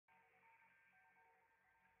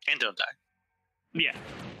And don't die. Yeah.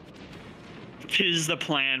 Is the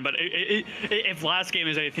plan, but if last game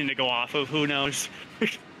is anything to go off of, who knows?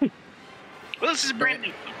 Well, this is brand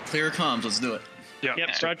new. Clear comms, let's do it. Yep,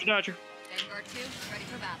 Roger, Dodger. Vanguard 2, ready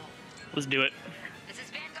for battle. Let's do it. This is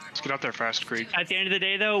Vanguard. Let's get out there fast, Krieg. At the end of the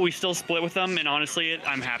day, though, we still split with them, and honestly,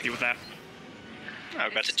 I'm happy with that. We're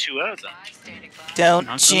about to 2-0 them.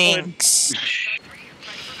 Don't jinx.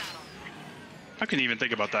 I couldn't even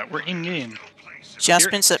think about that. We're in game.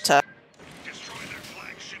 Adjustments up top.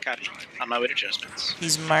 Copy. On my way to adjustments.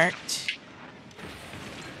 He's marked.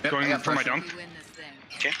 Yep, Going for my pressure. dunk.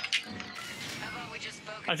 Okay.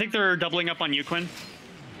 I think they're doubling up on you, Quinn.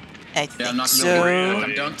 I Yeah, think I'm not so. gonna be able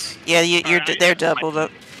to I'm dunked. Yeah, you're Alright. they're doubled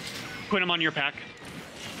up. Quinn, I'm on your pack.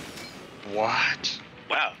 What?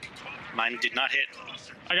 Wow. Mine did not hit.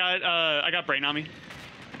 I got brain on me.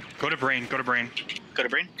 Go to brain. Go to brain. Go to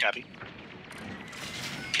brain. Copy.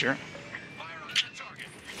 Sure.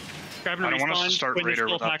 Grabbing a I don't want us to respawn. start Quinn, there's Raider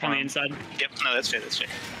still a without pack on the farm. inside. Yep. No, that's fair. That's fair.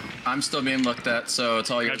 I'm still being looked at, so it's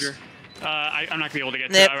all yours. Roger. I'm not gonna be able to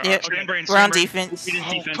get Yep, to yep. Stay in brain, We're stay in on brain. defense.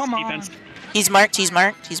 Defense, come on. defense. He's marked. He's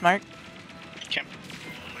marked. He's marked. Okay.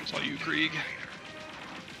 It's all you, Krieg.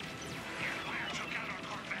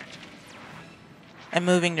 I'm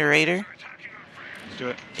moving to Raider. Do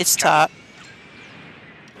it. It's top.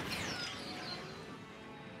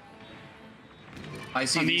 I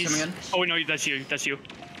see On these these. coming in. Oh, no, that's you. That's you.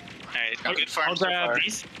 Alright. Good farm I'll so grab far.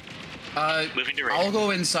 these. Moving to Raider. I'll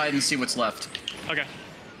go inside and see what's left. Okay.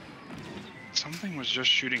 Something was just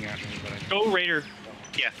shooting at me, but Go Raider.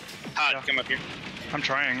 Yeah. Hot. Yeah. Come up here. I'm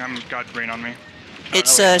trying. I'm got brain on me.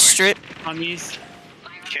 It's no, wait, strip. On these.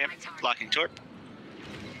 Okay. Blocking torp.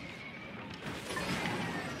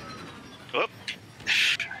 Whoop.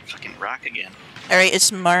 Fucking rock again. All right,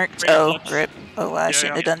 it's marked. Raider Oh, flips. rip. Oh, I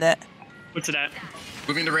shouldn't have yeah. done that. What's it at?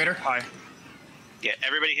 Moving to Raider. Hi. Yeah.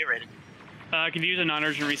 Everybody hit Raider. Can you use a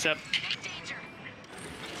non-urgent reset?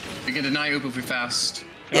 We can deny Oop if we fast.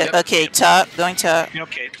 Yeah. Okay, top. Going top.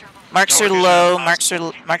 Okay. Marks No, are okay, low.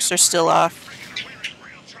 no, Marks are still off.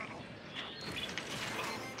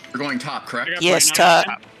 We're going top, correct? I got Yes, brain on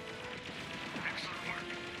top. me.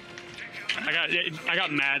 I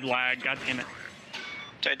got mad lag. God damn it.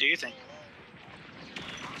 So do you think?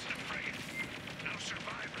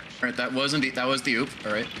 Alright, that was the Oop.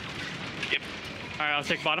 Alright. Yep. All right, I'll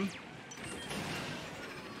take bottom.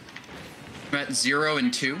 I'm at 0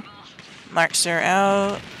 and 2. Marks are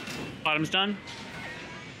out. Bottom's done.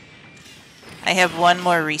 I have one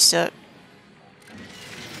more reset.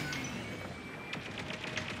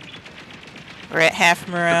 We're at half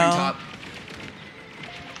Stripping morale. top.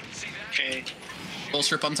 Okay. Full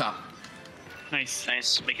strip on top. Nice.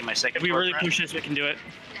 Nice. Making my second. If we torp really run. push this, we can do it.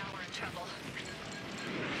 Now we're in trouble.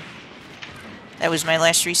 That was my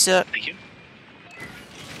last reset. Thank you.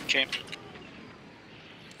 Okay.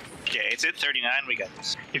 Okay, it's at 39. We got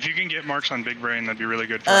this. If you can get marks on big brain, that'd be really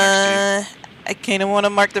good for our next I kind of want to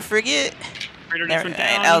mark the frigate. Raider Never different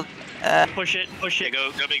mind. down. Push it. Push Okay, it.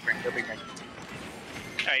 go big brain. Go big brain.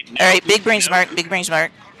 All right. All right, big brain's marked. Big brain's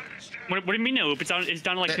marked. What do you mean no? It's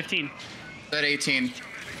down to like That- 15, At 18.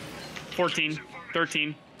 14,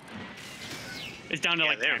 13. It's down to Yeah,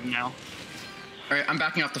 like there. 10 now. Alright, I'm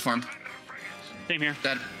backing off the farm. Same here.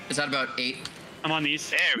 Is that about 8? I'm on these.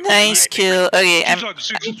 There we go. Nice All right, kill. Okay, I'm. Zug,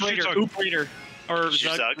 Zug, Oop Zug, Raider. Zug. Oop Raider. Or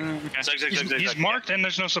Shoot Zug. Zug. Okay. Zug, Zug, Zug, Zug, He's Zug, marked and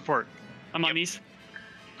there's no support. I'm on these.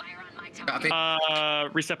 Fire on my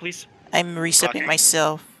Copy. Reset, please. I'm resetting Okay.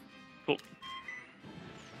 myself. Cool.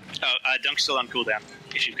 Oh, Dunk's still on cooldown.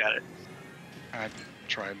 If you've got it. I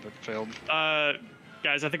tried but failed.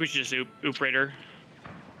 Guys, I think we should just oop Raider.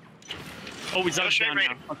 Oh, we Zug's straight down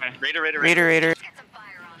Raider. now. Okay. Raider. Get some fire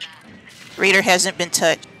on that. Raider hasn't been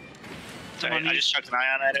touched. Sorry, on I you. just chucked an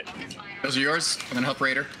ion at it. Those are yours. I'm gonna help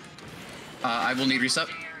Raider. I will need reset.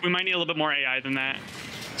 We might need a little bit more AI than that.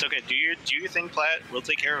 It's okay. Do your thing, Platt. We'll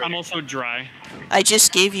take care of it. I'm also dry. I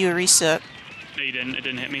just gave you a reset. No, you didn't. It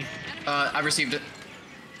didn't hit me. I received it.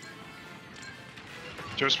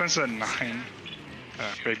 Joe Spence at 9.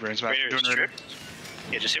 Big brain's back. Raider Doing is Raider. stripped.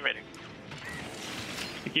 Yeah, just hit Raider.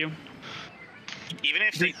 Thank you. Even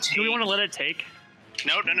if they Do we want to let it take?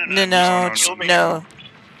 No. No, Kill me. no.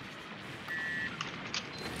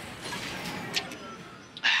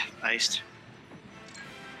 Iced.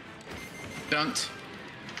 Dunked.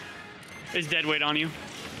 Is dead weight on you?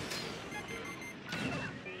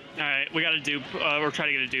 Alright, we got a dupe. We're trying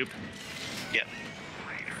to get a dupe. Yep.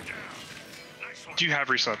 Do you have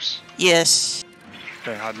resubs? Yes.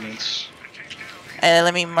 Okay, hot means.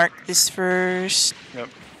 Let me mark this first. Yep.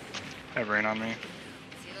 Have rain on me.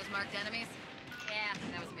 See those marked enemies? Yeah,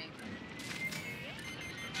 that was me.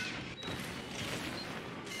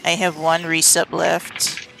 I have one resup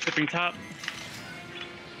left. Shipping top.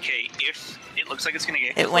 Okay, if it looks like it's gonna get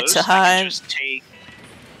It close, went to I can hive. just take.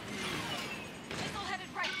 Missile headed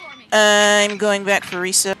right for me. I'm going back for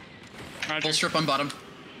resup. Roger. Full strip on bottom.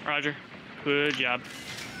 Roger. Good job.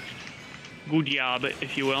 Good job,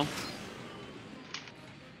 if you will.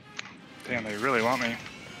 Damn, they really want me.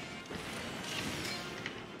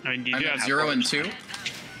 I mean, you I'm do at have 0 and 2.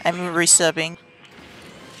 I'm resubbing.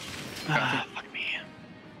 Ah, fuck me.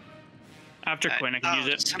 After Quinn, I can use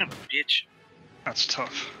it. Son of a bitch. That's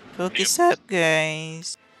tough. Focus up,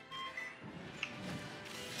 guys.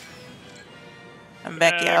 I'm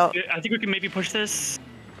back out. I think we can maybe push this.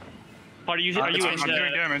 Are you? Are you I'm in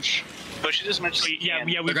doing the? damage. Push it as much as you Yeah, can.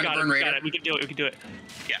 yeah, we've They're gonna got it. burn We've got Raider. it. We can do it. We can do it.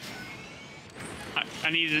 Yeah. I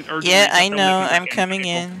need an urgent. Yeah, reset I that we know. can I'm get coming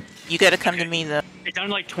people. in. You gotta come to me though. It's down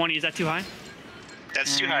to like 20. Is that too high?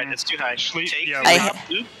 That's too high. That's too high. Sleep- Take yeah, the I- top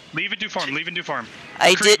loop. Leave it do farm. Leave it do farm.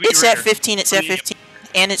 I Creek, did. we do It's at Raider. 15. It's at 15,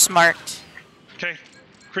 and it's marked. Okay.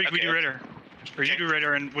 Creek, we Okay. do Raider. Or you Okay. do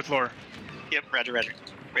Raider and with lore. Yep, Roger, Roger.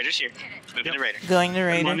 Raider's here. Moving Yep. to Raider. Going to One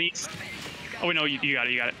Raider. of these. Oh wait, no, you got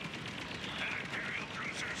it. You got it.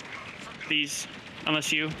 These,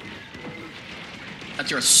 unless you. That's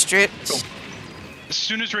yours. Stripped. Cool. As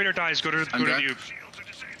soon as Raider dies, go to I'm the done. Upe.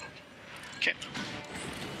 Okay.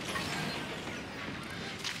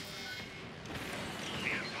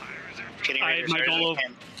 Getting Raider My as hard as goal I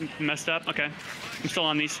can. messed up. Okay, I'm still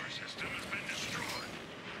on these.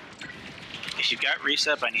 If you've got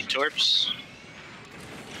resup, I need torps.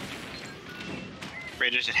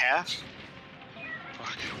 Raiders at half.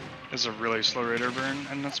 Fuck. This is a really slow Raider burn,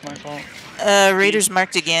 and that's my fault. Raiders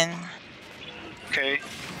marked again. Okay.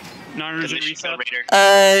 Non-urgent Position reset.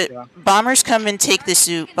 Raider. Bombers come and take the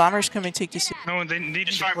soup. Bombers come and take the soup. No, they need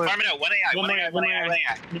Just to farm, flip. farm it out. One AI. One AI. One AI. One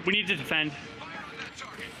AI. We need to defend.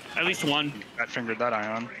 At least one. That fingered that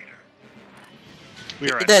ion.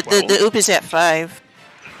 We are at The 12. oop is at 5.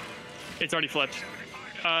 It's already flipped.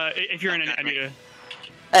 If you're in, I need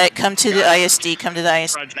to. Come to the ISD. Come to the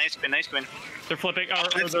ISD. Roger. Nice spin. Nice spin. They're flipping. Or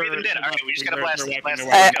Let's they're, beat them dead. they're- Alright, we just gotta they're- blast they're it, wiping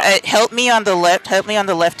blast their it. way. Help me on the left. Help me on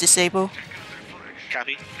the left. Disable.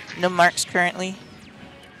 Copy. No marks currently.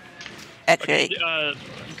 Okay.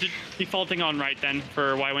 Defaulting on right then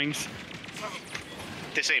for Y wings.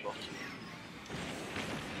 Disable.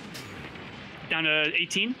 Down to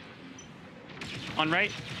 18. On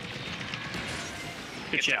right.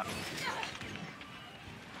 Good Get shit. down.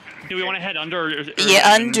 Do we want to head under? Or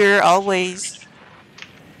Yeah, under always.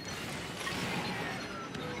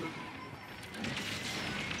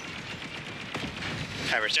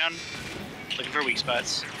 Towers down. Looking for weak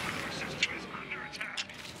spots.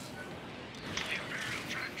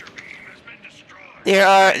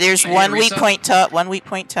 There's I hear one weak reset. point top. One weak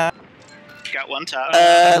point top. Got one top.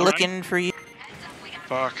 Looking for you.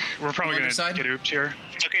 Fuck. We're probably Other gonna side? get ooped here.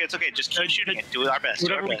 It's okay. It's okay. Just keep shooting it. Do our best. Do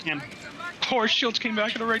Whatever our we best. can. Poor shields came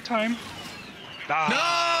back at the right time.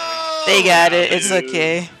 Ah. No! They got it. It's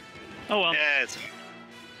okay. Oh well. Yeah, it's,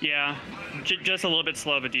 Yeah. Just a little bit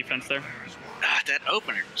slow of a defense there. that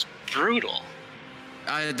opener was brutal.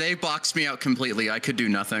 They boxed me out completely. I could do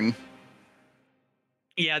nothing.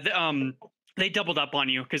 Yeah. They doubled up on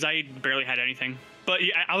you because I barely had anything. But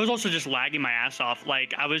yeah, I was also just lagging my ass off.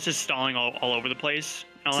 Like I was just stalling all over the place.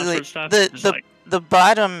 And all So, that like, sort of stuff. Just like, the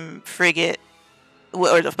bottom frigate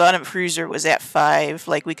or the bottom cruiser was at 5.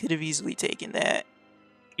 Like we could have easily taken that.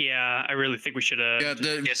 yeah, I really think we should have.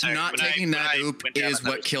 Yeah, Yes, sir. not When I- taking when that I oop went down, is I thought it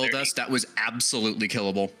what was killed 30. us. That was absolutely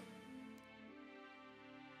killable.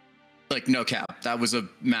 Like, no cap. That was a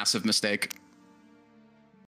massive mistake.